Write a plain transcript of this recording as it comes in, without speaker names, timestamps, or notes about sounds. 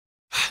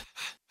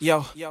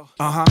Yo,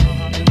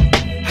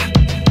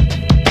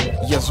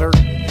 yes sir.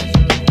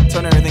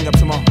 Turn everything up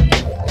tomorrow.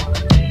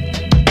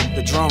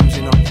 The drums,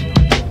 you know,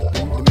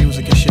 the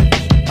music and shit.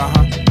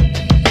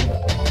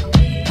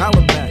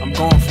 Holla back, I'm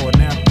going for it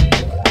now.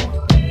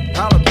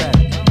 Holla back.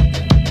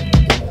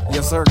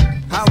 Yes sir,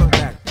 holla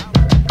back.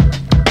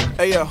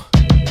 Hey yo.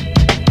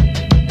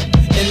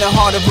 In the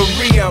heart of a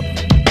re-up,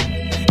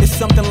 it's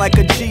something like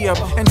a G-up.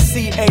 And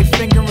C-A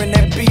fingering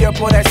that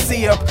B-up or that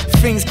C-up.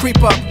 Fiends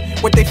creep up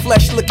with they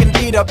flesh looking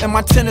eat up. And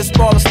my tennis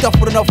ball is stuffed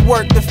with enough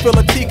work to fill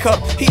a teacup.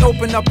 He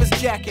opened up his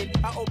jacket,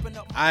 I opened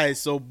up. Alright,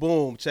 so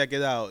boom, check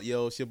it out.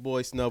 Yo, it's your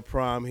boy Snub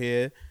Prime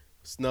here.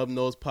 Snub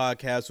Nose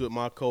Podcast with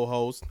my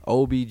co-host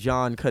Obi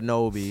John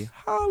Kenobi.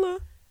 Holla.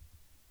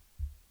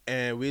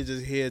 And we're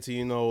just here to,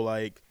 you know,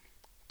 like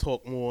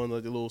talk more on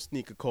like, the little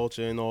sneaker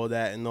culture and all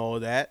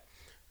that.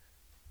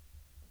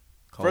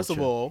 First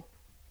of all,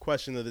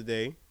 question of the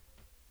day.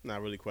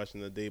 Not really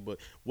question of the day, but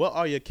what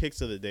are your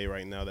kicks of the day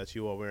right now that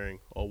you are wearing,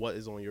 or what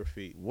is on your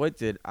feet? What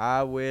did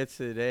I wear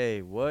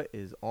today? What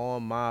is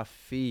on my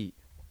feet?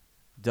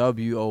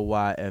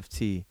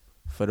 WOYFT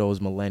for those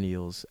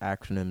millennials.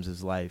 Acronyms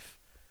is life.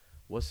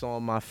 What's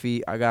on my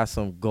feet? I got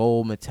some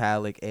gold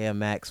metallic Air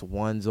Max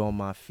 1s on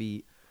my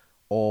feet.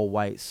 All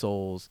white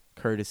soles,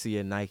 courtesy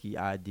of Nike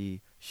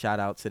ID.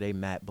 Shout out to they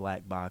matte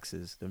black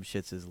boxes. Them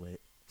shits is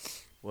lit.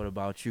 What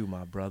about you,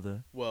 my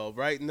brother? Well,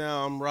 right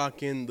now I'm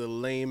rocking the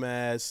lame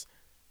ass,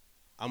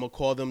 I'm going to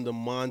call them the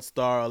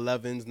Monstar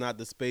 11s, not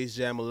the Space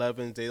Jam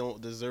 11s. They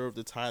don't deserve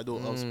the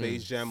title of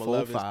Space Jam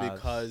 11s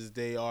because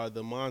they are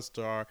the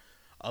Monstar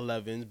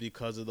 11s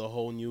because of the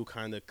whole new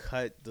kind of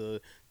cut,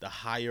 the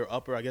higher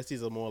upper. I guess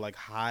these are more like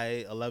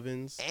high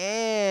 11s.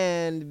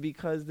 And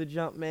because the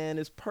Jumpman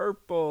is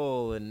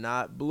purple and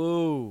not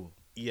blue.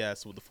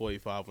 Yes, with the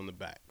 45 on the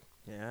back.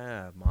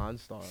 Yeah,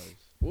 Monstars.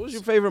 What was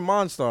your favorite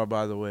Monstar,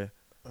 by the way?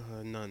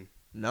 None.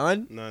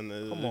 None? None.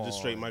 Just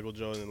straight Michael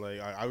Jordan. Like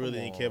I really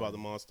didn't care about the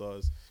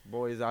Monstars.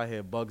 Boys out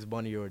here, Bugs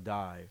Bunny or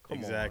die. Come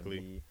exactly.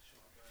 On, B.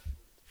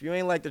 If you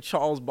ain't like the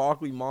Charles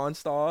Barkley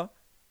Monstar,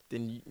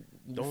 then you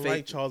don't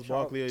like Charles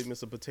Barkley or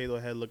Mr. Potato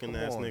Head looking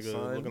ass nigga,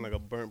 son. Looking like a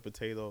burnt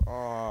potato.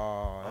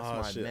 Oh,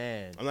 that's my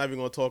man. I'm not even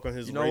gonna talk on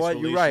his. You know race what?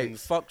 relations. You're right.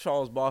 Fuck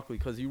Charles Barkley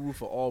because he root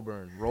for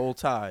Auburn. Roll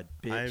Tide,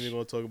 bitch. I ain't even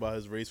gonna talk about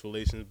his race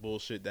relations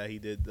bullshit that he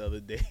did the other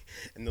day.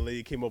 And the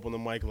lady came up on the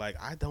mic like,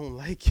 "I don't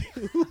like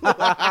you."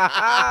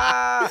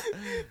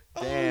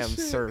 Damn,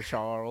 Sir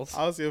Charles.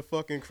 I was here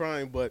fucking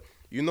crying, but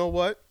you know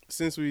what?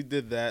 Since we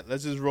did that,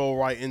 let's just roll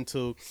right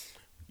into.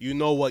 You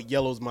know what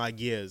yellows my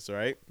gears,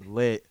 right?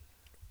 Lit.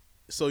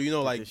 So, you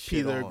know, like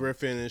Peter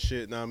Griffin and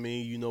shit, know what I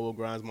mean? You know what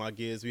grinds my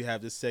gears. We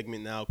have this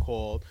segment now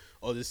called,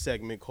 should I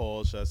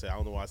say, I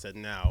don't know why I said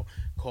now,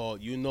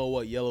 called You Know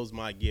What Yellows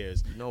My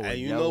Gears. You know and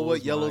you know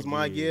what yellows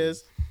my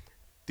gears?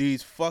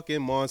 These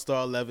fucking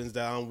Monstar 11s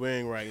that I'm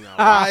wearing right now.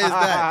 Why is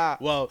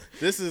that? Well,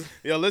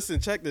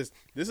 listen, check this.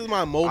 This is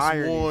my most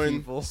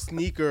worn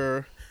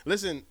sneaker.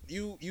 Listen,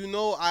 you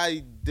know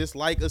I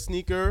dislike a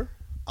sneaker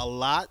a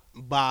lot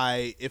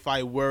by if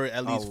I wear it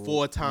at least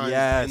 4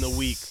 times in a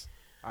week.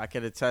 I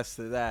can attest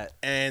to that.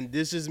 And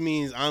this just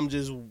means I'm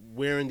just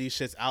wearing these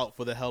shits out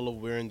for the hell of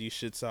wearing these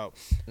shits out.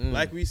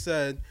 Like we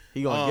said.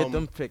 He gonna get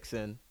them picks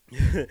in.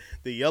 The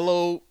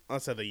yellow. I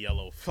said the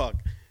yellow. Fuck.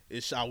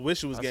 I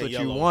wish it was getting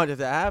yellow. That's what you wanted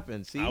to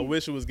happen. See? I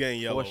wish it was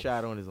getting yellow.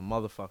 Foreshadowing is a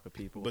motherfucker,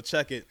 people. But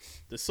check it.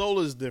 The sole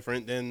is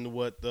different than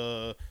what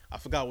I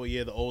forgot what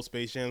year the old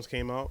Space Jams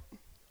came out.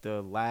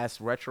 The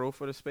last retro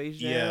for the Space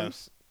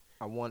Jams?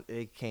 Yeah.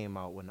 It came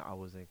out when I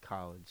was in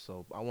college.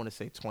 So I want to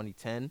say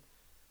 2010.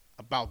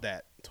 About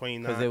that,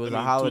 29. Because it was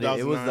a holiday.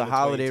 It was the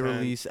holiday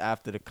release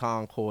after the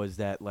Concords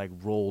that like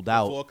rolled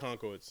out. Before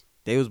Concords.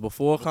 They was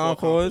before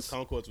Concords.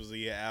 Concords was the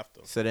year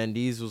after. So then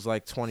these was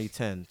like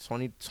 2010,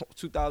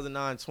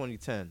 2009,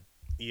 2010.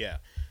 Yeah,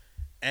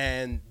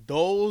 and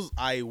those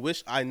I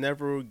wish I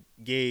never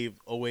gave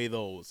away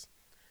those.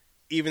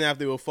 Even after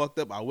they were fucked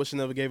up, I wish I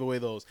never gave away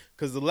those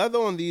because the leather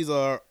on these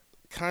are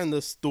kind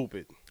of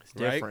stupid. It's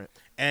different,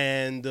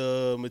 and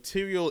the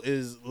material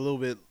is a little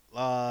bit.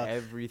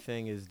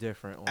 Everything is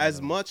different.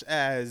 As much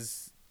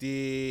as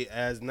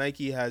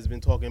Nike has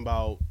been talking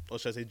about, or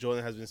should I say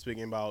Jordan has been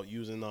speaking about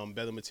using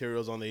better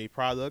materials on their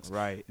products.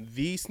 Right.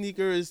 These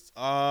sneakers,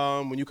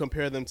 when you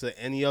compare them to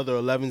any other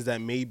 11s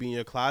that may be in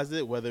your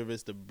closet, whether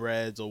it's the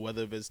Breads or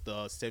whether it's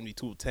the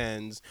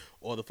 7210s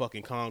or the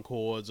fucking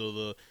Concords or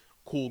the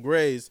Cool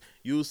Grays,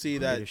 you'll see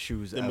that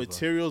the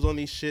materials on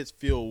these shits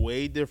feel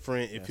way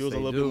different. It feels a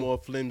little bit more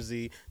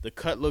flimsy. The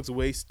cut looks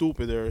way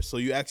stupider, so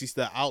you actually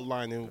start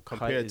outlining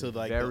compared to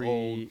like the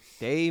old.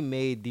 They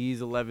made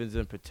these 11s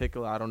in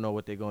particular. I don't know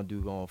what they're gonna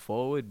do going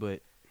forward,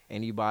 but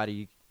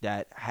anybody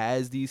that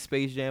has these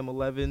Space Jam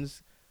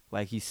 11s,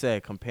 like he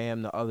said, compare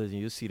them to others, and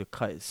you'll see the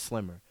cut is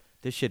slimmer.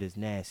 This shit is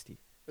nasty.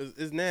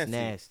 It's nasty. It's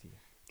nasty.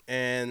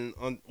 And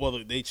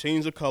they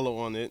changed the color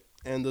on it.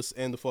 And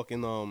the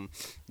fucking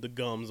the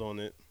gums on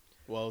it.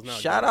 Well, it's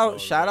not.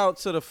 Shout out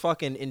to the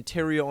fucking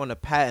interior on the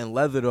patent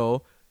leather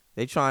though.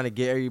 They trying to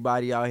get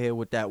everybody out here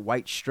with that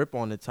white strip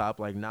on the top.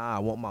 Like, nah, I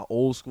want my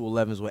old school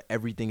 11s where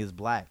everything is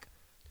black.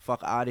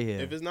 Fuck out of here.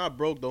 If it's not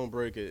broke, don't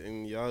break it.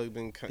 And y'all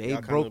been They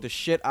broke the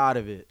shit out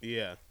of it.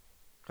 Yeah.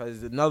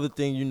 Because another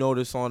thing you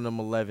notice on them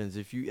 11s,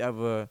 if you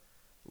ever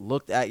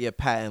looked at your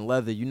patent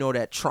leather, you know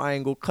that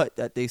triangle cut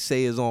that they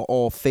say is on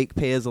all fake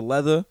pairs of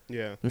leather?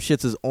 Yeah. Them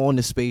shits is on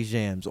the Space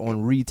Jams,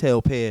 on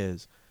retail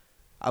pairs.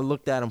 I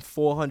looked at them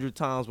 400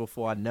 times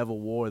before I never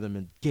wore them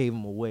and gave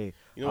them away.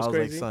 You know I what's was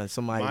crazy? like, son,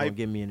 somebody gonna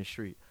get me in the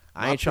street.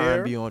 I my ain't trying to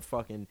pair- be on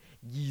fucking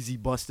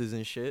Yeezy Busters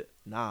and shit.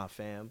 Nah,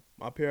 fam.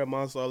 My pair of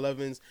Monster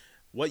 11s,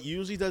 what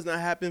usually does not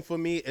happen for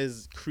me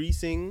is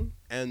creasing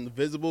and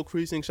visible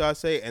creasing, should I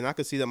say, and I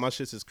can see that my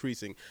shit is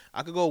creasing.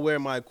 I could go wear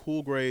my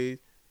cool gray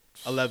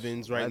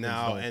 11s right 11s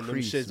now, don't and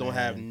crease, them shits don't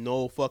have man.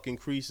 no fucking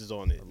creases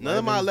on it. None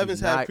of my 11s 11s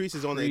do have not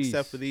creases on it crease.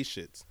 except for these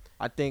shits.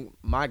 I think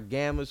my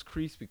Gammas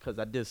creased because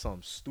I did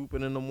something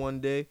stupid in them one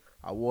day.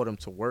 I wore them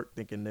to work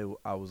thinking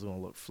I was going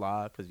to look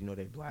fly because, you know,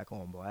 they black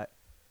on black.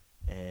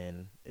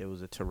 And it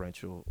was a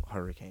torrential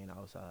hurricane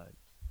outside.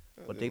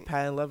 But they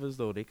patent leathers,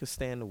 though. They could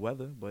stand the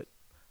weather. But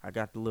I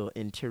got the little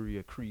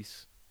interior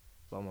crease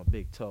by my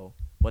big toe.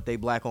 But they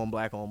black on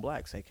black on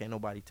black. So can't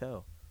nobody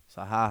tell.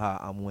 So, ha,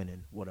 I'm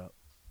winning. What up?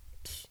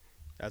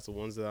 That's the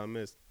ones that I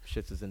missed.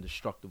 Shits is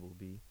indestructible,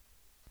 B.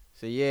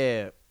 So,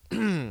 yeah.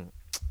 I'm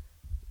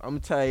going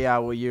to tell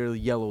y'all what year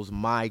yellow's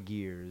my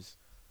gears.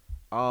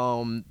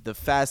 The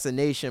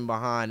fascination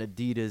behind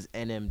Adidas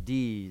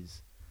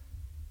NMDs.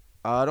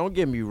 Don't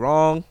get me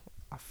wrong,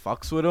 I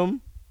fucks with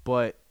them,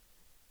 but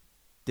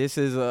this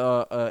is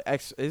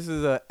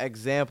a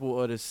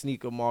example of the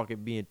sneaker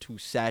market being too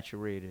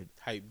saturated.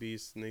 Hype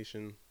Beast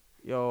Nation.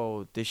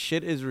 Yo, the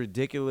shit is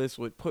ridiculous.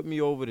 What put me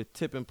over the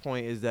tipping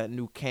point is that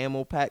new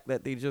camo pack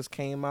that they just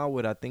came out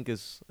with. I think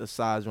it's a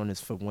size one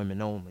is for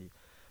women only.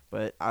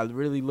 But I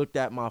really looked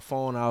at my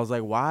phone. I was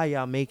like, why are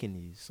y'all making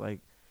these?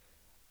 Like,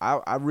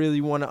 I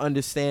really want to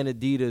understand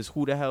Adidas.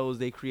 Who the hell is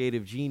they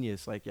creative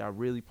genius? Like, y'all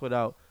really put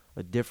out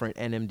a different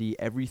NMD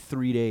every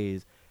 3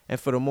 days. And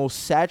for the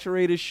most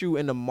saturated shoe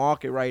in the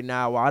market right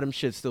now, why them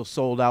shit still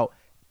sold out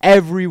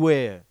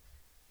everywhere.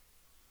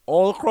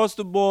 All across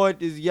the board,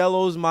 this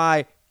yellow's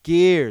my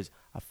gears.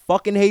 I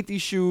fucking hate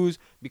these shoes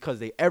because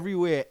they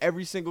everywhere,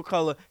 every single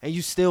color, and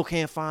you still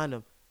can't find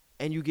them.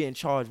 And you getting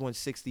charged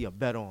 $160 a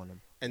bet on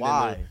them. And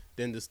Why?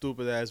 then the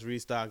stupid ass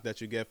restock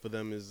that you get for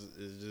them is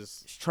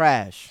just It's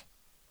trash.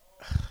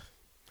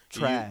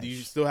 Trash. You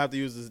still have to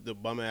use the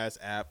bum ass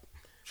app.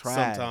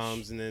 Trash.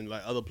 Sometimes, and then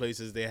like other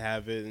places they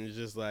have it, and it's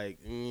just like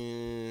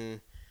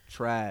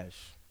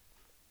trash.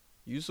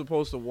 You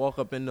supposed to walk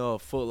up into a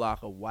Foot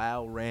Locker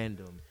wild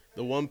random.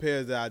 The one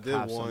pair that I did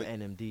Cop want, some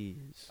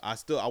NMDs. I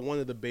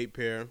wanted the bait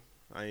pair.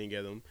 I ain't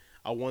get them.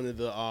 I wanted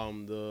the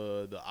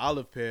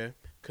olive pair.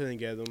 Couldn't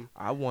get them.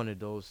 I wanted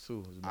those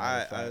too. As a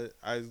matter of fact.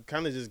 I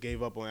kind of just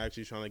gave up on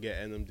actually trying to get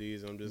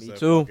NMDs. I'm just Me like,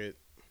 too. fuck it.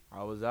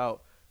 I was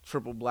out.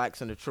 Triple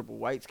blacks and the triple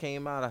whites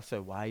came out. I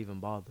said, why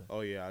even bother?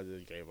 Oh yeah, I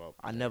just gave up.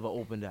 I never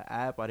opened the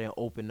app. I didn't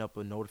open up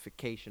a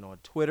notification on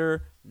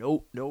Twitter.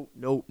 Nope.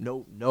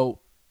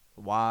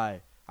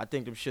 Why? I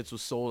think them shits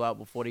was sold out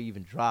before they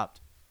even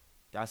dropped.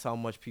 That's how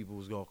much people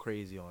was going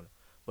crazy on it.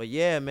 But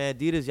yeah, man,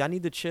 Adidas, y'all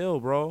need to chill,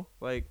 bro.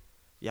 Like,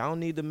 y'all don't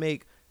need to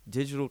make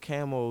digital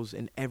camos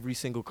in every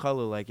single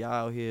color. Like,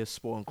 y'all out here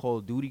sporting Call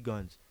of Duty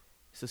guns.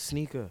 It's a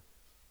sneaker.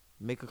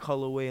 Make a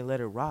colorway and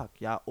let it rock.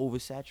 Y'all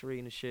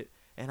oversaturating the shit.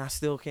 And I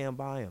still can't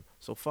buy them.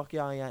 So fuck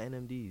y'all and y'all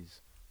NMDs.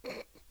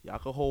 Y'all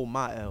can hold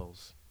my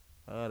L's.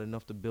 I got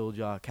enough to build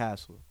y'all a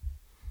castle.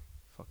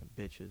 Fucking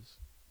bitches.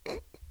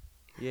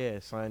 Yeah,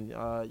 son.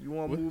 You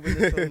want to move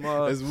into some...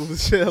 let's move the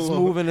shit let's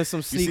along. move into some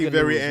You sneaker seem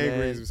very news,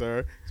 angry, man.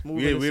 sir. Let's move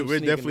into some We're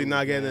sneaker definitely news,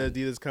 not getting man. an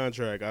Adidas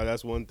contract.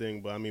 That's one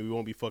thing. But I mean, we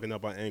won't be fucking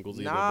up our ankles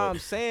either. Nah, but I'm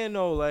saying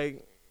though,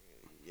 like,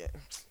 yeah,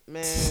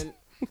 man.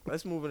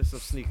 Let's move into some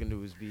sneaker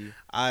news, B.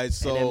 Alright,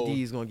 so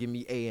NMD's gonna give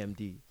me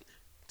AMD.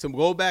 to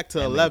go back to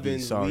NMD,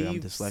 11s, sorry, I'm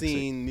we've dyslexic.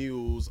 seen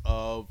news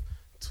of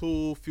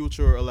 2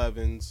 future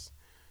 11s.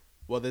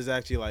 Well, there's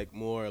actually like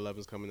more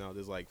 11s coming out.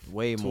 There's like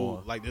Way 2,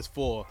 more. like there's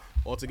 4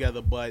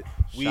 altogether. But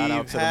we've Shout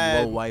out to had,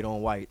 them low white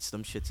on whites.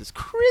 Them shits is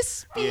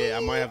crispy. yeah, I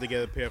might have to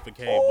get a pair for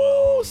K.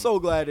 Oh, but so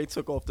glad they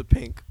took off the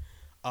pink.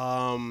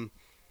 one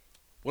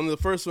of the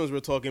first ones we're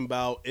talking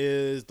about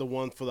is the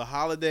one for the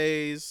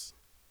holidays.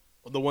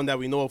 The one that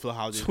we know of for the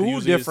holidays. Two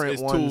Usually different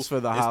it's ones for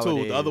the it's 2. The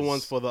holidays. other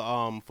one's for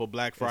the for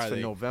Black It's Friday.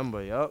 for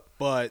November, yup.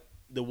 But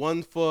the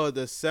one for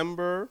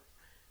December,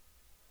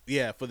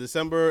 for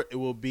December it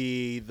will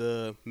be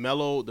the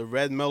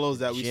red mellows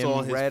that we saw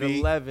on his Red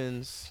feet.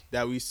 11s.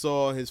 That we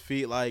saw on his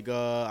feet like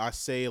I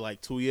say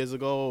like 2 years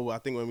ago. I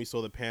think when we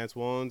saw the pants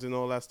ones and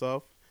all that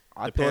stuff.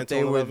 I The thought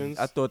they Pantone were. 11s?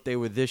 I thought they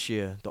were this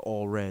year. The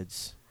all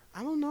reds.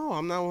 I don't know.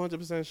 I'm not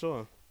 100%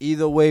 sure.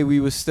 Either way, we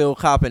was still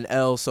copping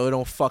L, so it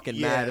don't fucking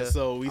Yeah, matter.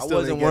 so we I still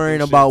wasn't didn't get worrying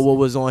them about shits. what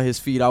was on his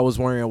feet. I was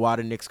worrying why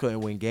the Knicks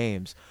couldn't win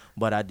games.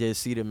 But I did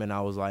see them, and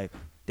I was like,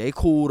 they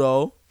cool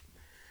though.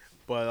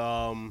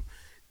 But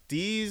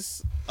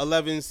these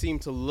 11s seem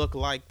to look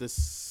like the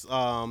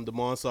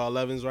Monster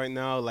 11s right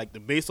now.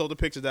 Like based on the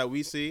picture that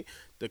we see,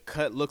 the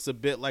cut looks a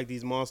bit like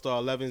these Monster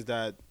 11s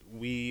that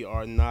we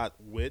are not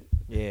with.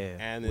 Yeah,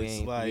 And we it's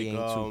ain't, like, we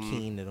ain't too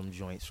keen to them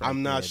joints. Right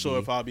I'm not there, sure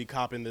B. if I'll be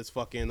copping this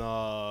fucking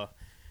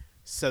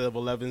set of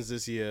 11s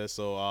this year.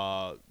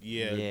 So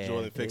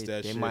Jordan fixed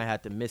that they shit. might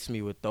have to miss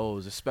me with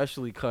those,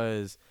 especially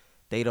because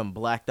they done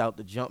blacked out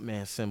the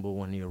Jumpman symbol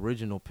when the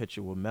original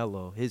picture with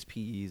Melo. His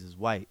PEs is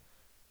white.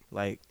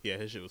 Like, Yeah,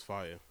 his shit was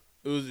fire.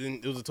 It was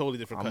a totally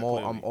different I'm cut. all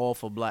I'm all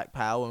for Black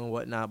Power and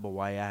whatnot, but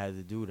why I had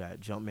to do that?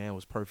 Jumpman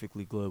was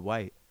perfectly good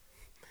white.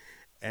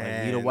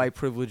 Like, leave the white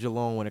privilege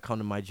alone when it comes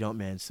to my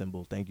Jumpman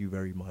symbol. Thank you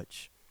very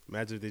much.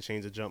 Imagine if they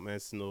changed the Jumpman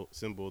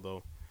symbol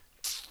though.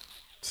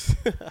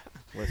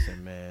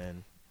 Listen,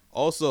 man.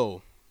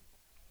 Also,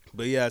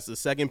 but yes, the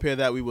second pair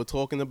that we were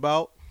talking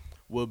about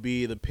will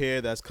be the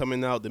pair that's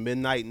coming out, the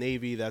Midnight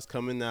Navy that's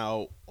coming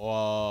out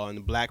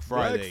on Black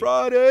Friday. Black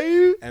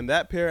Friday. And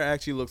that pair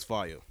actually looks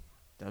fire.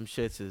 Them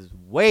shits is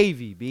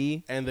wavy,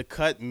 B. And the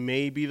cut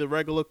may be the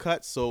regular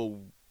cut,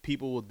 so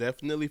people will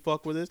definitely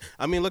fuck with this.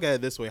 I mean, look at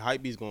it this way.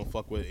 Hypebeast's going to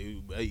fuck with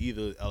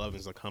either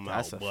 11s will come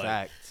That's out. a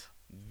fact.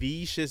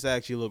 These shits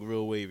actually look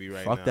real wavy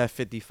right now. Fuck that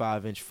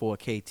 55-inch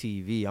 4K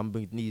TV. I'm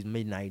bringing these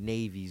Midnight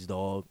Navies,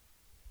 dog.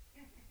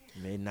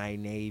 Midnight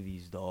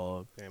Navies,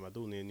 dog. Damn, I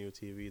do need a new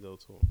TV, though,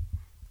 too.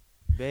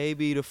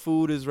 Baby, the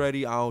food is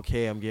ready. I don't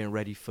care. I'm getting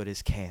ready for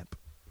this camp.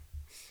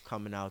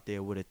 Coming out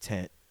there with a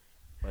tent.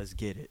 Let's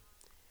get it.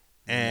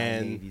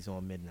 And Midnight Navies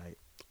on midnight.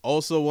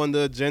 also on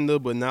the agenda,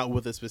 but not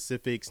with a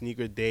specific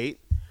sneaker date,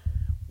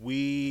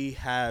 we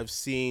have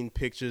seen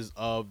pictures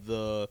of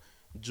the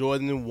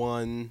Jordan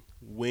 1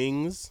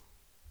 wings,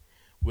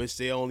 which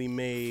they only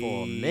made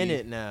For a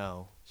minute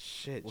now.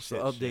 Shit. What's the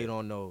update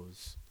on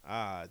those?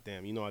 Ah,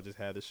 damn. You know I just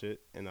had the shit,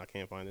 and I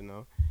can't find it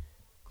now.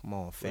 Come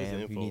on, the fam.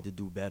 You info? need to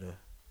do better.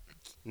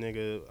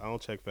 Nigga, I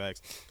don't check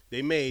facts.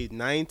 They made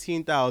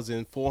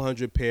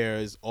 19,400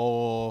 pairs,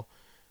 all,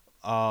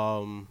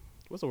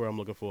 what's the word I'm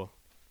looking for?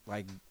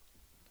 Like,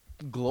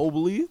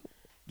 globally,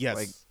 Yes.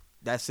 Like,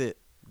 that's it.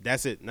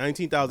 That's it.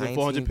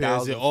 19,400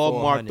 pairs. They're all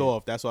marked 19,400.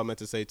 off. That's what I meant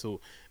to say, too.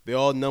 They're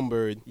all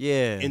numbered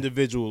Yeah.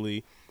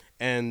 individually.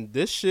 And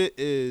this shit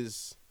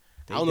is,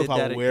 They I don't know did if I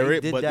that- would wear they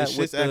it, did but that this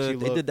with shit's actually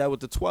They look, did that with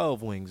the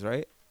 12 wings,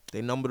 right?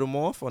 They numbered them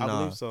off or I not?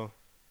 believe so.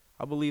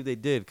 I believe they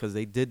did because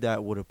they did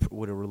that with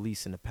a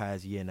release in the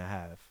past year and a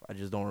half. I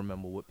just don't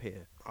remember what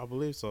pair. I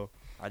believe so.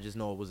 I just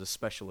know it was a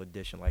special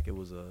edition. Like it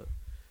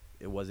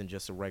wasn't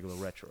just a regular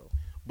retro.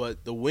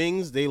 But the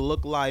wings, they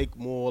look like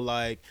more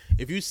like,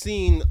 if you've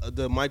seen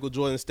the Michael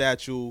Jordan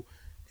statue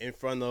in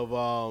front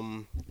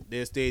of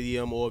their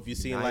stadium, or if you've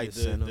seen like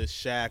United Center. the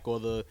Shaq or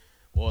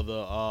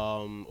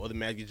the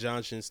Magic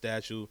Johnson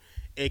statue,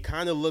 it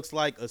kind of looks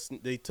like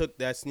they took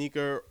that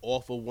sneaker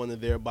off of one of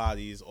their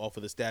bodies, off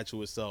of the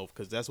statue itself,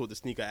 because that's what the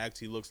sneaker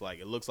actually looks like.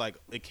 It looks like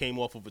it came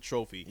off of a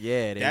trophy.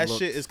 Yeah, that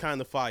shit is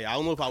kind of fire. I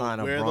don't know if I would kind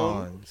of wear them,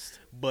 bronzed.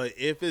 but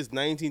if it's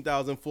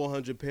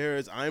 19,400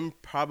 pairs, I'm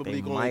probably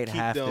They going might to keep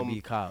have to them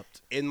be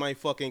copped. in my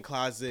fucking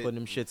closet, Putting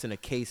them shits in a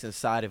case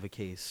inside of a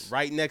case.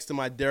 right next to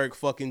my Derek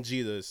fucking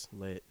Jeters.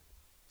 Lit.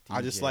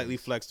 I just DJs. slightly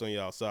flexed on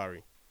y'all.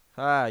 Sorry.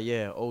 Ah,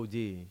 yeah,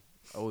 OD.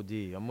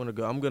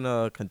 I'm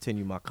gonna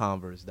continue my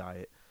Converse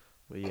diet.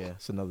 But yeah,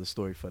 it's another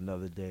story for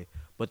another day.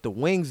 But the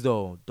wings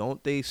though,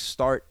 don't they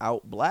start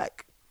out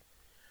black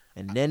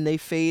and then they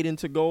fade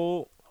into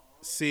gold?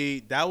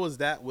 See, that was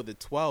that with the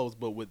 12s,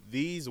 but with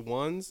these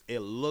ones, it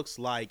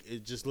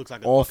just looks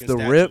like a Off fucking the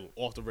statue. rip?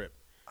 Off the rip.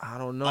 I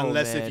don't know.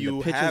 Unless man. if you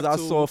the pictures have I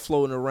to- saw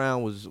floating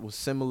around was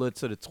similar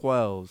to the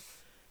 12s.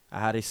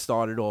 How they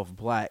started off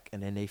black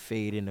and then they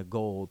fade into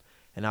gold.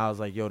 And I was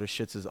like, yo, the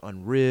shits is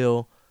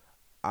unreal.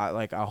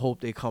 I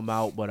hope they come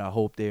out, but I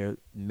hope they're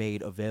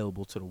made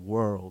available to the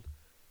world.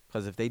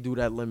 Because if they do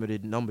that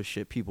limited number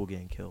shit, people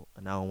getting killed.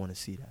 And I don't want to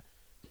see that.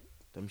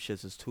 Them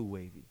shits is too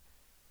wavy.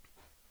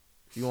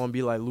 If you want to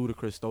be like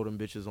Ludacris, throw them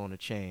bitches on a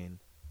chain.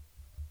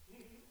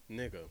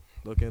 Nigga.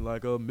 Looking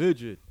like a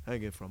midget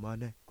hanging from my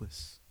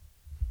necklace.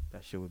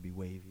 That shit would be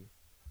wavy.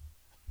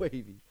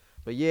 Wavy.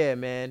 But yeah,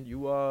 man,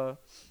 you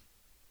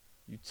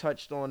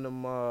touched on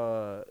them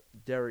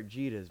Derek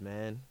Jeters,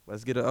 man.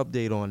 Let's get an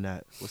update on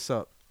that. What's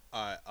up?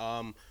 All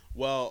right.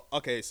 Well,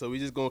 okay, so we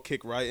just gonna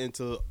kick right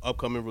into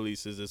upcoming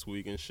releases this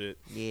week and shit.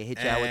 Yeah, hit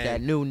y'all with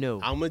that And new.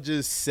 I'm gonna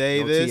just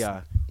say No this.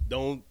 T.I.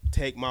 Don't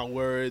take my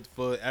word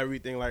for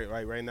everything. Like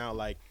right now,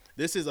 like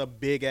this is a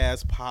big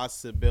ass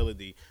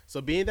possibility.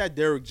 So being that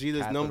Derek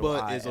Jeter's Capital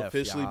number is IF,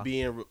 officially y'all.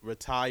 being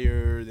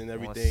retired and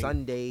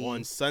everything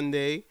On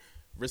Sunday.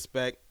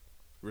 respect.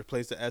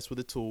 Replace the S with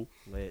a 2.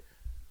 Lit.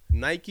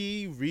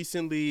 Nike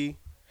recently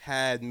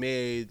had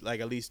made like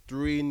at least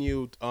 3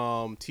 new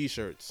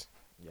T-shirts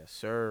Yes,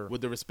 sir.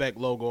 with the respect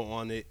logo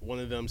on it. One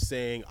of them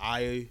saying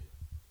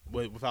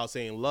without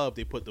saying love,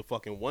 they put the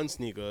fucking 1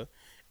 sneaker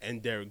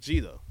and Derek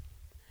Jeter.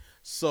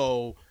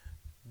 So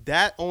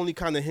that only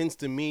kind of hints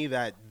to me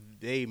that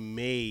they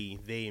may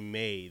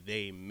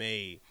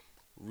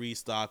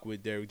restock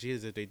with Derek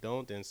Jeter. If they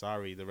don't, then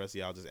sorry, the rest of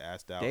y'all just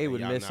asked out. They and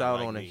would y'all miss not out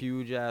like on a me.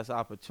 huge ass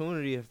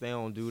opportunity if they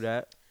don't do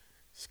that.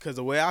 Because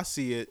the way I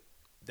see it,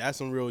 That's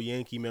some real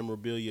Yankee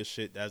memorabilia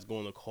shit that's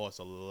going to cost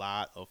a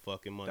lot of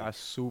fucking money. That's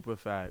super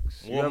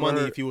facts. More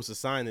money if you was to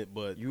sign it,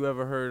 but You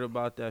ever heard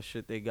about that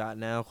shit they got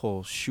now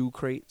called shoe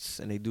crates,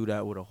 and they do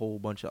that with a whole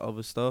bunch of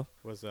other stuff?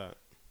 what's that?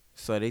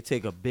 So they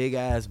take a big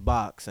ass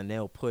box and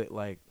they'll put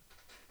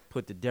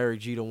the Derek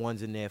Jeter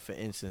ones in there. For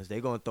instance,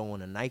 they're gonna throw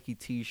in a Nike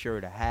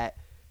T-shirt, a hat,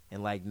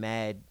 and like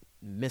mad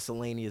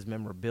miscellaneous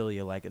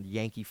memorabilia, like a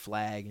Yankee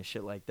flag and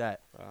shit like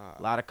that.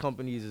 A lot of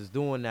companies is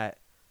doing that.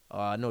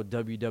 I know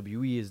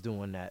WWE is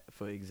doing that,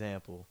 for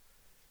example.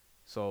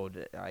 So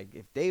like,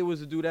 if they was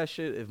to do that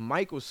shit, if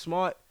Mike was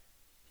smart,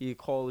 he'd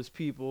call his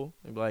people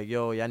and be like,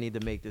 "Yo, y'all need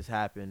to make this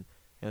happen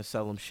and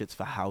sell them shits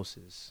for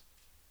houses,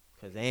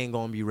 cause they ain't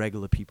gonna be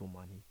regular people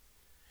money."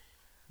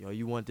 Yo,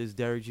 you want this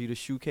Derek Jeter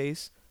shoe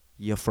case?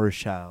 Your first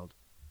child.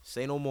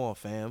 Say no more,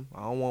 fam.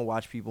 I don't want to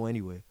watch people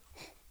anyway.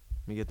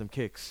 Let me get them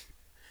kicks.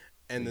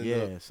 And then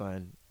Yeah,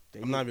 son.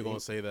 I'm not even gonna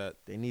say that.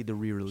 They need to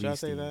re-release. Should I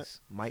say these. that?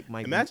 Mike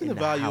Imagine the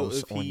value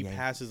house if on he Yankee.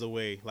 passes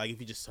away. Like if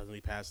he just suddenly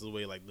passes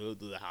away. Like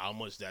how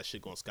much that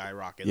shit gonna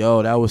skyrocket.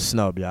 Yo, that was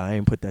snub, y'all. I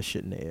ain't put that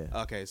shit in the air.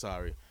 Okay,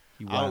 sorry.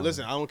 He I don't, wildin'.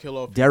 listen, I don't kill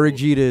off Derek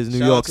people. Jeter is New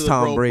Shout out York's to the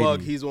Tom bro Brady.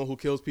 Bug. He's the one who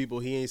kills people.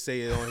 He ain't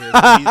say it on here.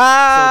 So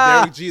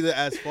Derek Jeter,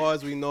 as far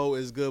as we know,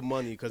 is good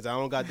money because I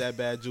don't got that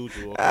bad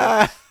juju.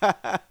 Okay?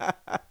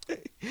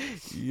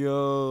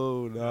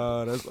 Yo,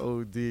 nah, that's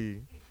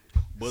OD.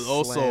 But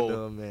also,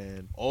 Slander,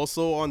 man.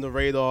 also on the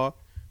radar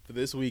for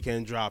this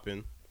weekend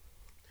dropping.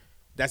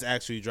 That's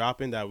actually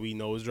dropping. That we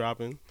know is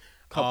dropping.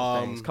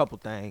 Couple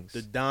things.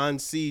 The Don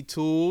C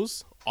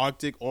Tools,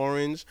 Arctic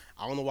Orange.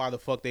 I don't know why the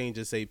fuck they ain't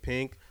just say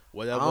pink.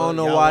 Whatever. I don't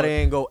know Y'all why want-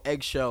 they ain't go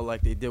eggshell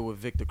like they did with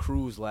Victor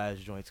Cruz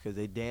last joints, because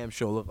they damn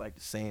sure look like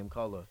the same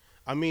color.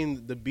 I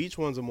mean, the beach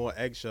ones are more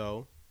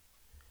eggshell.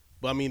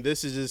 But I mean,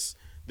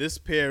 this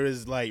pair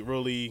is like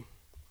really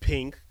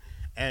pink.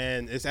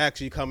 And it's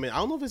actually coming. I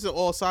don't know if it's in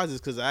all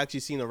sizes because I actually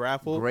seen a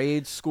raffle.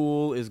 Grade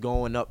school is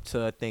going up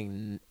to, I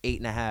think,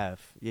 8.5.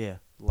 Yeah,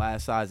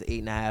 last size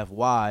 8.5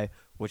 Y,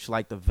 which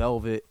like the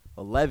Velvet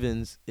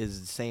 11s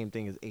is the same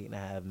thing as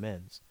 8.5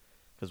 men's.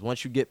 Because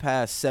once you get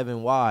past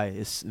 7Y,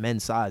 it's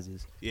men's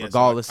sizes, Yeah, so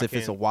regardless I if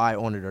it's a can't- Y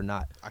on it or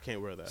not. I can't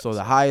wear that. So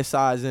the highest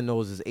size in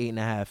those is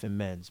 8.5 in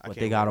men's, I but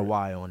can't they got a wear it.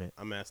 Y on it.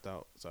 I'm masked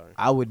out. Sorry.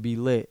 I would be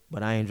lit,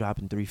 but I ain't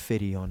dropping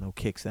 350 on no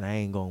kicks, and I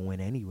ain't gonna win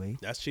anyway.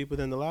 That's cheaper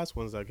than the last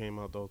ones that came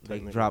out though. They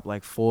technically. drop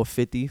like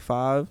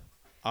 455.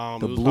 the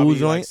it was blue probably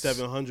joints? like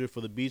 700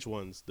 for the beach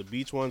ones. The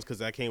beach ones because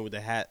that came with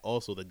the hat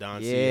also. The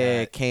Don C Yeah,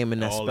 hat. it came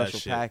in that all that special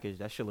shit. package.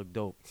 That shit look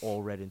dope.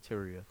 All red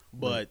interior.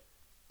 But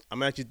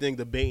I'm actually thinking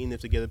debating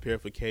if to get a pair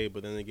for K.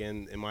 But then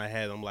again, in my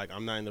head, I'm like,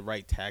 I'm not in the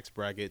right tax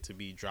bracket to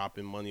be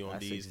dropping money on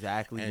That's these.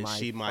 exactly And my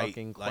she might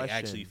fucking like question.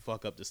 actually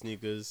fuck up the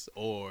sneakers,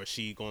 or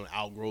she gonna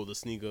outgrow the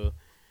sneaker.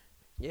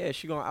 Yeah,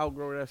 she gonna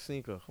outgrow that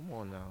sneaker. Come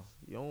on now.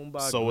 You don't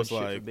buy So good it's shit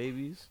for like-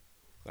 babies.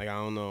 Like I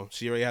don't know.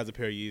 She already has a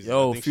pair of Yeezys. I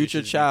Yo, think she future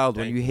should be child,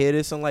 when you thankful. hear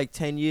this in like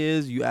 10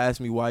 years, you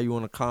ask me why you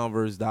on a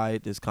Converse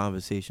diet, this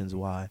conversation's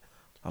why.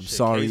 I'm Shit,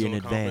 sorry K's in on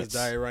a Converse advance.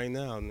 diet right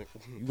now. You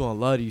gonna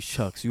love these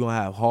chucks. You gonna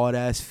have hard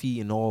ass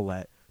feet and all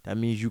that. That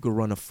means you could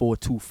run a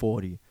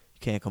 4.240. You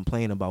can't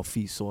complain about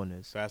feet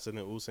soreness. Faster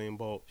than Usain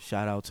Bolt.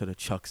 Shout out to the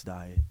Chucks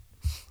diet.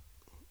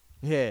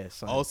 Yeah,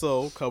 son.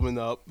 Also coming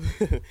up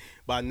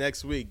by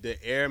next week,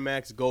 the Air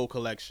Max Gold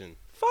collection.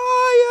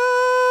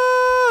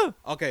 Fire!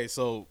 Okay,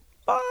 so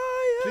Fire!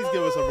 please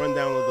give us a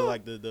rundown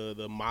of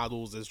the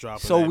models that's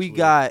dropping. So we actually.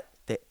 got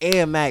the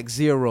Air Max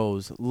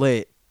Zeros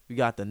lit. We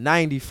got the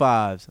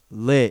 95s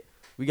lit.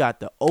 We got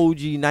the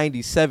OG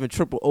 97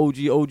 triple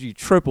OG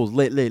triples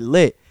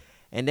lit.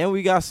 And then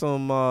we got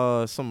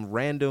some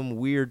random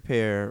weird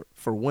pair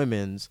for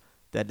women's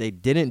that they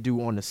didn't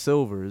do on the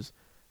silvers.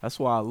 That's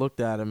why I looked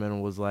at them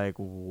and was like,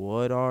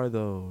 what are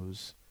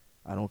those?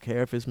 I don't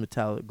care if it's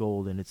metallic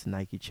gold and it's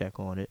Nike check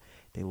on it.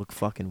 They look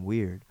fucking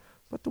weird.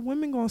 But the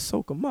women gonna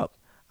soak them up.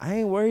 I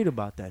ain't worried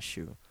about that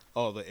shoe.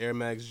 Oh, the Air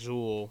Max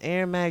Jewel.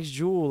 Air Max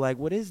Jewel, like,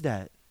 what is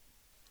that?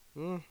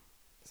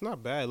 It's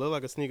not bad. It looked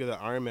like a sneaker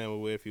that Iron Man would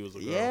wear if he was a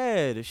girl.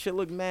 Yeah, the shit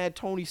look mad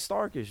Tony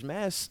Starkish.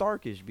 Mad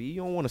Starkish, B.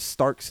 You don't want a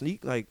Stark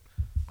sneak? Like,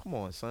 come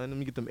on, son. Let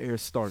me get them Air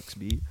Starks,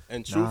 B.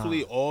 And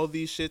truthfully, all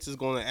these shits is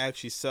going to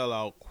actually sell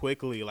out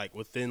quickly, like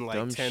within like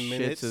them 10 shits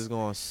minutes. is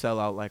going to sell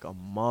out like a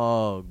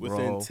mug, bro.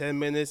 Within 10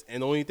 minutes.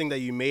 And the only thing that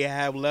you may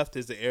have left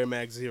is the Air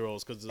Max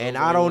Zeros. And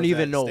I don't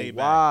even know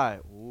why.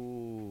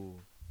 Ooh.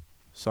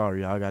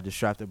 Sorry, y'all. I got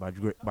distracted by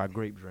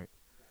grape drink.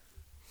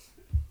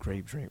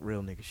 Grape drink.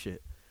 Real nigga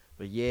shit.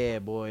 But yeah,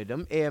 boy,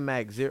 them Air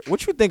Max Zero.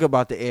 What you think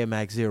about the Air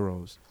Max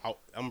Zeros?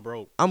 I'm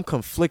broke. I'm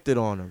conflicted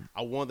on them.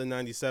 I want the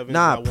 97.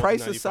 Nah,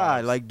 price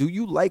aside, like, do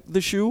you like the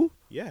shoe?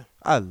 yeah.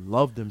 I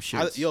love them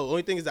shits. The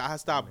only thing is that I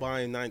stopped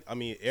buying Air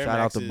Shout out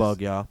Maxes to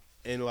Bug, y'all.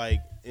 in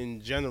like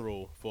in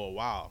general for a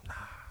while.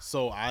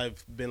 So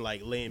I've been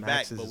like laying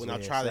Maxes back, but is when I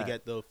where tried it's to at.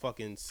 get the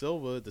fucking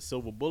silver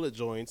bullet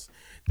joints,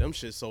 them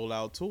shit sold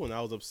out too, and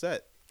I was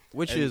upset.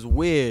 Which And- is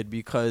weird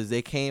because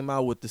they came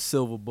out with the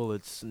silver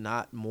bullets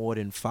not more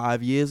than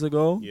 5 years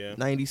ago. Yeah.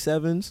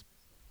 97s.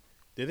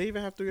 Did they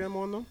even have 3M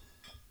on them?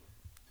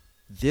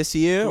 This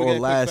year Can we or get a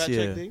quick last fact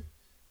year? check, D?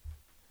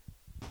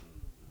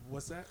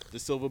 What's that? The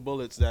silver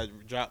bullets that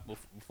dropped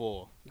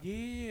before.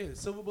 Yeah,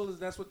 Silver Bullets.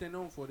 That's what they're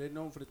known for. They're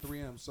known for the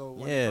 3M. So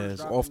when they Yeah, first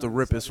it's dropped off in the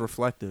rip. It's 97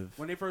 reflective.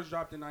 When they first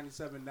dropped in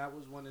 '97, that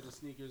was one of the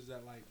sneakers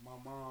that like my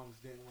mom's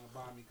didn't want to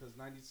buy me because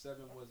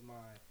 '97 was my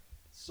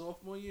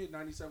sophomore year.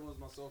 '97 was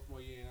my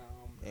sophomore year.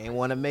 And, Ain't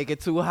want to make it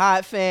too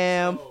hot,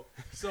 fam.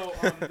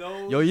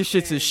 Those Yo, your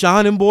shit's and is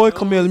shining, boy.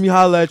 Come here, let me those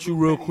holler at you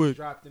Blue real Pennies quick.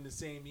 Dropped in the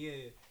same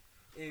year,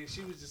 and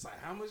she was just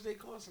like, "How much they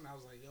cost?" And I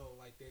was like, "Yo,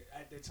 like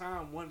at the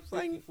time,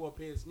 150 for a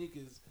pair of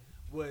sneakers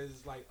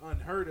was like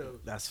unheard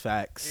of." That's And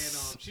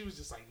facts. she was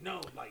just like,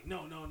 "No,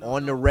 no."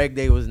 On the no." reg,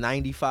 they was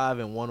 95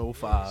 and Yeah,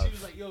 105. she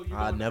was like, "Yo, you're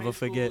I'll going to never high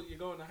school, forget. You're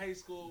going to high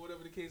school,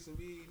 whatever the case may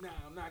be. Nah,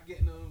 I'm not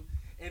getting them."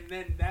 And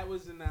then that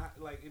was in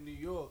New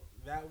York.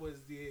 That was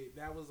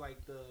like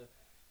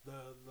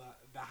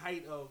the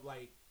height of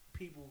like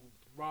people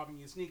robbing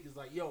your sneakers.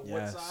 Like, yo,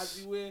 Yes. what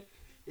size you wear?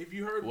 If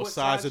you heard What what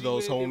size size are you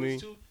those, wear,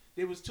 homie?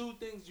 there was two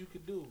things you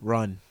could do.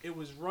 Run. It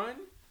was run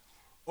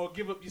or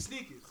give up your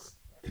sneakers.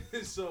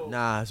 So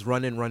Nah, it's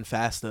run and run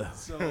faster.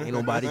 So Ain't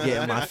nobody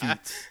getting my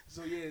feet.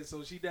 So yeah,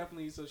 so she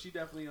definitely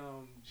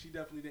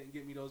didn't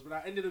get me those, but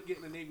I ended up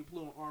getting a navy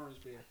blue and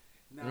orange pair.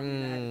 Now, I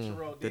had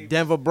Terrell The Davis.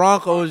 Denver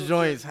Broncos Broncos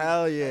joints, jersey.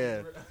 hell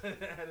yeah.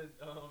 Had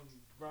a,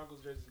 Broncos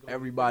jerseys going.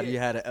 Everybody Yeah,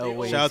 had an they Elway.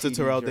 always- Shout out to CD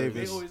Terrell jersey.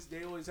 Davis.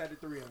 They always had the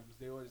 3Ms.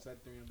 They always had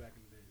the 3M back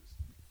in the days.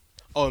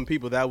 Oh, and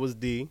people, that was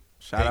D.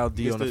 Shout out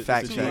D on the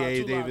fact Mr. check. Live,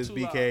 DA Too Davis,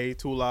 Live. BK,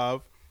 Too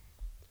Live.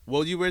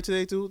 What you wear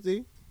today, too,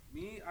 D?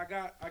 Me,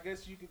 I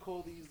guess you could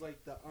call these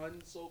like the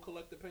unsold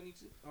collector penny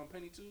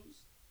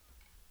twos.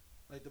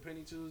 Like the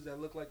penny twos that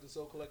look like the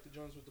soul collector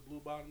joints with the blue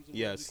bottoms. Or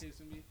Yes. whatever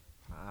the case may be.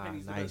 Ah,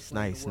 Penny's the nice, best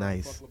player in nice, the world.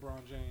 nice. Fuck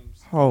LeBron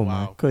James. Oh Wow.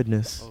 my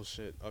goodness. Oh,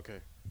 shit. Okay.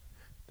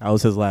 That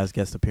was his last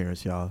guest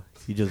appearance, y'all.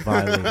 He just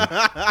violated.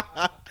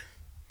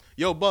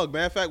 Yo, Bug,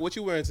 matter of fact, what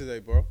you wearing today,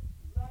 bro?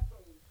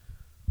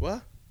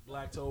 What?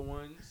 Black toe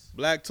ones.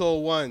 Black toe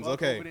ones. Bug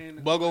Okay. over there in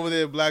the Bug corner. over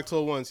there, black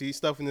toe ones. He's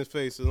stuffing his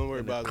face, so don't worry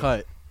In the about it.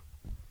 cut.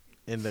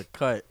 In the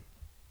cut.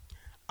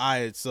 All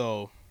right,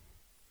 so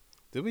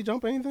did we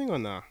jump anything or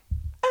not?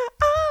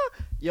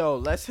 Yo,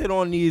 let's hit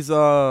on these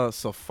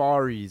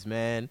safaris,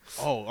 man.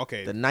 Oh,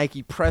 okay. The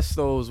Nike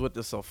Prestos with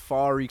the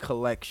Safari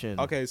collection.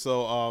 Okay,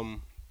 so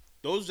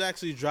those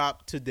actually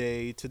dropped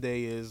today.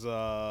 Today is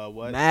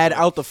what? Mad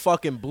out the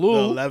fucking The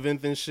blue.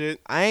 11th and shit.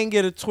 I ain't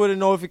get a Twitter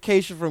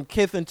notification from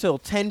Kith until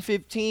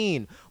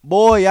 10:15.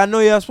 Boy, I know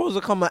y'all supposed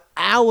to come an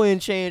hour and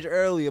change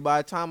earlier. By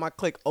the time I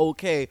click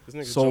OK, This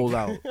nigga sold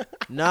out. joking.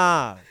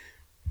 Nah,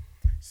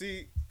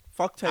 See,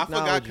 fuck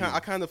technology. I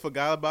kind of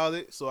forgot about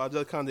it, so I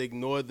just kind of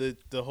ignored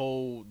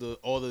all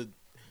the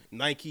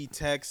Nike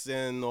text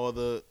and all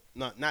the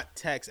not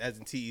text as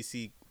in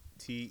TECHS.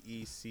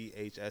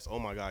 Oh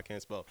my god, I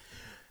can't spell.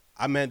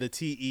 I meant the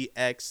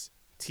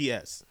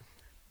TEXTS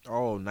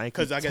Oh, Nike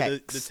because I get the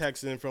text.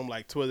 text in from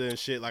like Twitter and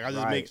shit. Like I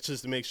just Right.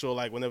 to make sure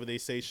like whenever they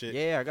say shit.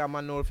 Yeah, I got my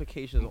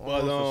notifications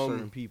But, on for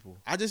certain people.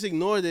 I just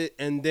ignored it,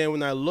 and then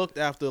when I looked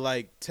after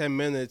like 10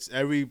 minutes,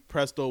 every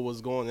Presto was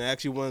gone. And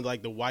actually, one of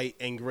like the white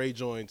and gray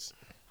joints,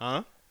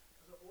 huh?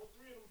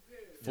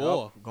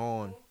 Four. Yup,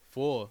 gone.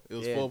 It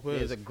was Yeah, 4 pairs.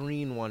 there's a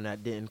green one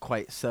that didn't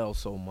quite sell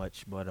so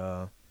much, but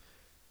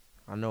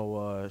I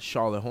know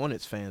Charlotte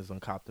Hornets fans done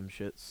cop them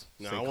shits.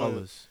 Nah, Say I wanna-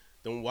 colors.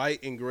 Them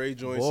white and gray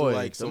joints Boy, are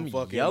like some them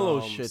fucking yellow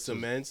shits was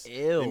cements.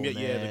 ill, Them- yeah,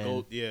 the man.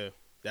 gold. Yeah,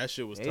 that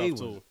shit was They tough was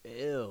too.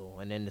 ill.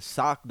 And then the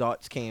sock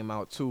darts came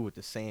out too with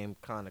the same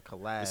kind of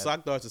collab. The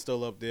sock darts are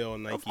still up there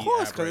on Nike. of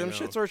course, app because right them now.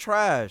 shits are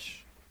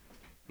trash.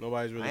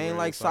 Nobody's really. I ain't wearing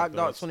like the sock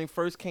darts when they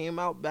first came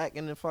out back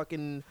in the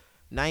fucking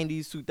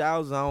 90s,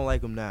 2000s. I don't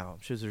like them now.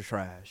 Shits are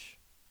trash.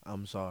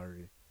 I'm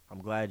sorry. I'm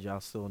glad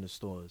y'all still in the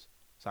stores.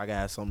 So I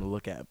got something to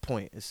look at,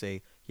 point, and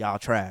say, y'all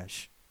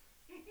trash.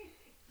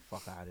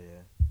 Fuck out of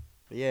here.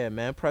 But yeah,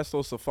 man,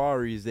 Presto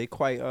Safaris, they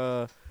quite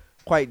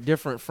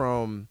different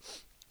from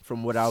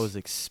what I was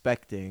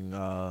expecting.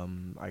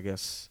 I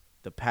guess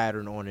the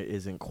pattern on it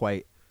isn't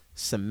quite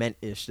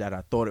cement-ish that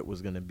I thought it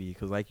was going to be.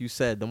 Because like you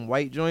said, them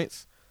white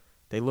joints,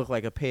 they look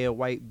like a pair of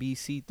white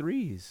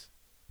BC3s.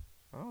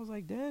 I was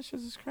like, damn,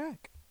 shit is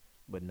crack.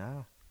 But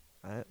nah,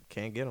 I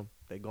can't get them.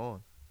 They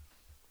gone.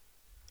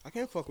 I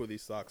can't fuck with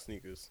these sock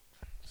sneakers.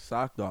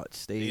 Sock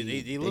darts, they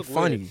They look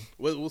funny.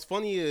 weird. What's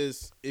funny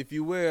is if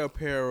you wear a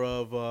pair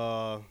of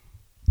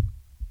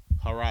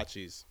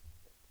Harachis,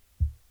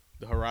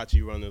 the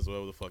Harachi runners,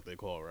 whatever the fuck they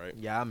call, right?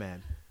 Yeah,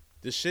 man.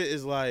 This shit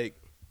is like,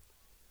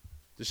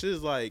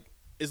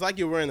 it's like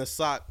you're wearing a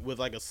sock with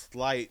like a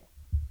slight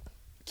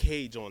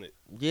cage on it.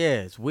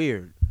 Yeah, it's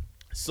weird,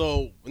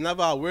 So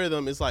whenever I wear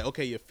them, it's like,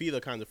 okay, your feet are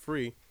kind of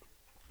free,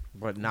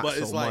 but not But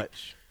so it's like-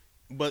 much.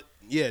 but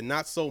yeah,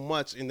 not so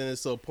much. And then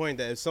it's to a point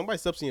that if somebody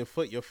steps in your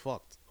foot, you're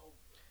fucked.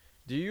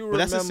 Do you But remember?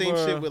 that's the same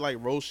shit with like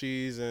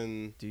Roshis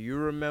and Do you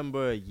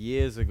remember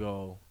years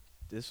ago?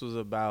 This was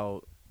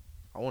about,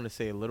 I want to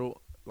say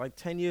like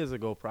 10 years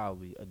ago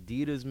probably.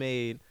 Adidas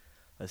made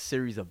a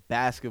series of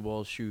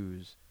basketball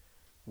shoes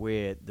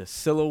where the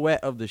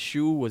silhouette of the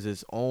shoe was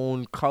its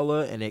own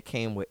color and it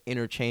came with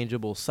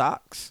interchangeable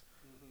socks.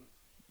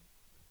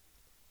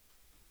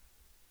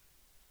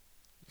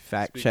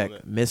 Fact Speak check, on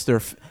it. Mr.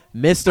 I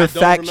don't Fact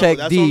remember. Check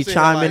That's what D I'm saying,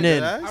 chiming like, in.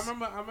 that's-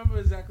 I remember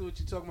exactly what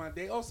you're talking about.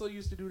 They also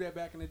used to do that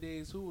back in the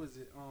days. Who was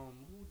it?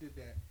 Who did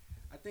that?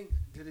 I think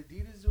did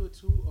Adidas do it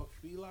too, or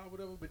Fila or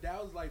whatever? But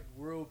that was like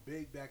real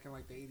big back in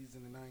like the 80s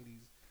and the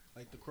 90s,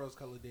 like the cross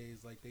color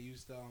days. Like they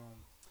used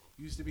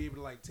to be able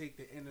to like take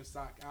the inner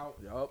sock out,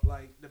 Yup.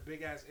 like the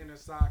big ass inner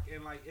sock,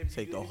 and like if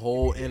Take you the didn't-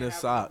 whole if you didn't inner have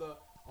sock.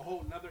 a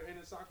whole another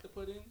inner sock to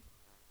put in,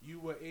 you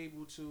were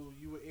able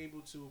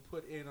to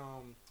put in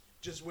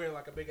just wear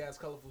like a big ass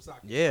colorful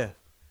sock. Yeah.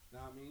 Know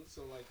what I mean?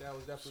 So like that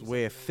was definitely Just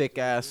wear something thick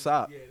they ass did.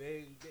 sock. Yeah,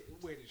 they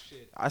wear this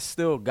shit. I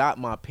still got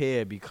my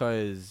pair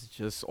because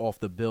just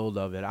off the build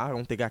of it, I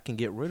don't think I can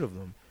get rid of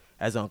them.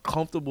 As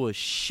uncomfortable as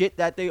shit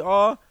that they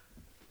are,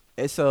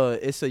 it's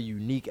a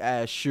unique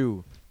ass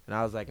shoe. And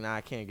I was like, nah,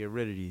 I can't get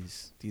rid of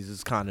these. These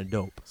is kind of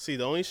dope. See,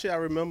 the only shit I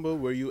remember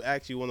where you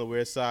actually want to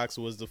wear socks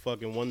was the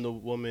fucking Wonder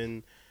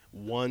Woman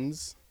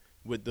ones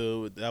with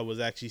that was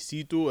actually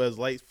see through as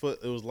light foot.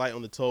 It was light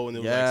on the toe and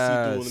it was like see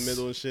through in the Yes.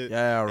 middle and shit.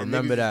 Yeah, I And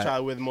remember niggas that. Try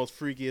to wear the most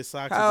freakiest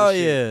socks. Hell and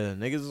shit. yeah.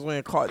 Niggas was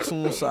wearing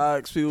cartoon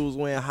socks. People was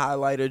wearing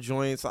highlighter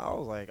joints. I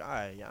was like, all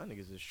right, y'all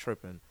niggas is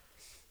tripping.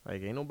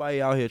 Like, ain't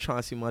nobody out here trying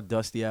to see my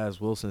dusty ass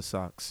Wilson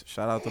socks.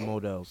 Shout out to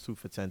Models. 2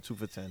 for 10, 2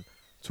 for 10,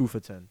 2 for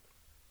 10.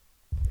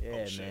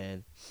 Yeah, shit.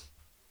 man.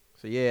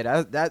 So,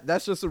 yeah,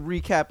 that's just a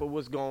recap of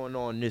what's going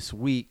on this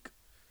week.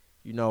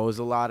 You know, there's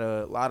a lot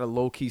of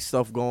low-key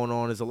stuff going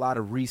on. There's a lot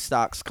of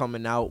restocks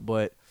coming out,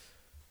 but,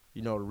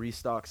 you know, the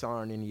restocks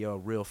aren't any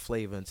real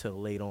flavor until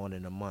late on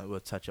in the month. We'll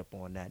touch up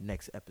on that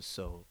next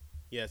episode.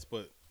 Yes,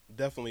 but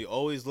definitely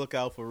always look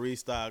out for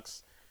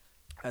restocks.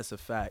 That's a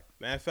fact.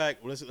 Matter of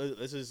fact, let's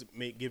just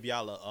give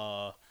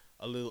y'all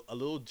a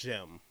little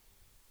gem.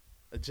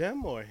 A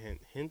gem or a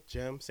hint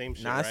gem, same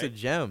shit, Nah, right? it's a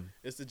gem.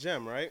 It's the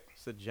gem, right?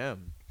 It's a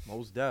gem.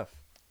 Most def.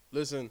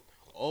 Listen,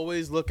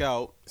 always look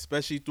out,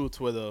 especially through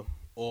Twitter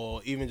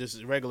or even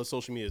just regular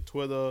social media,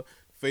 Twitter,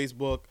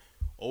 Facebook.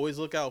 Always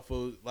look out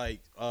for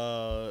like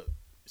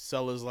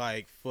sellers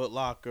like Foot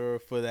Locker,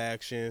 Foot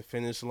Action,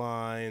 Finish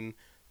Line,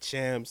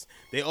 Champs.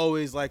 They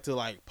always like to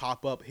like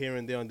pop up here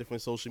and there on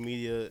different social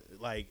media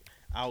like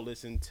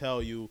outlets and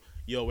tell you,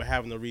 yo, we're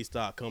having a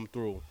restock, come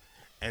through.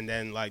 And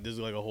then like there's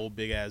like a whole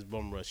big ass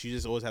bum rush. You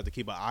just always have to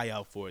keep an eye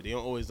out for it. They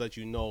don't always let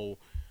you know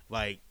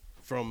like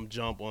from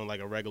jump on like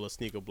a regular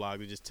sneaker blog.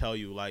 They just tell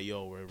you like,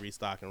 yo, we're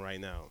restocking right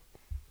now.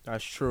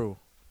 That's true.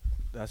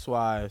 That's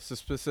why it's the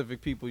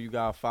specific people you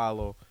gotta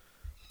follow.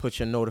 Put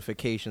your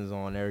notifications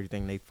on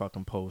everything they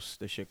fucking post.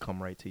 This shit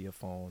come right to your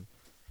phone.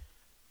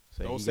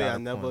 So Don't you say got I a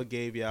never point.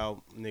 gave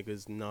y'all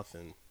niggas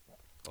nothing.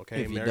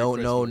 Okay. If you Merry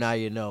don't know, Christmas. now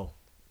you know.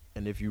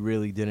 And if you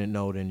really didn't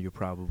know, then you're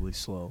probably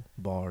slow.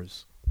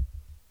 Bars.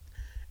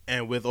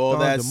 And with all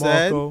Don that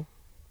DeMarco.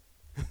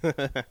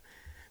 said,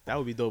 that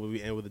would be dope if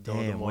we end with a Don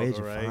Damn, DeMarco, where'd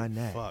you right? find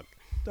that? Fuck.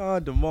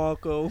 Don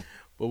DeMarco.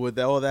 But with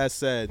all that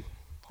said,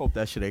 Hope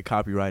that shit ain't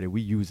copyrighted.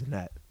 We using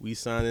that. we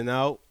signing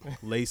out.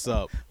 Lace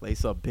up.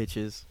 Lace up,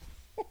 bitches.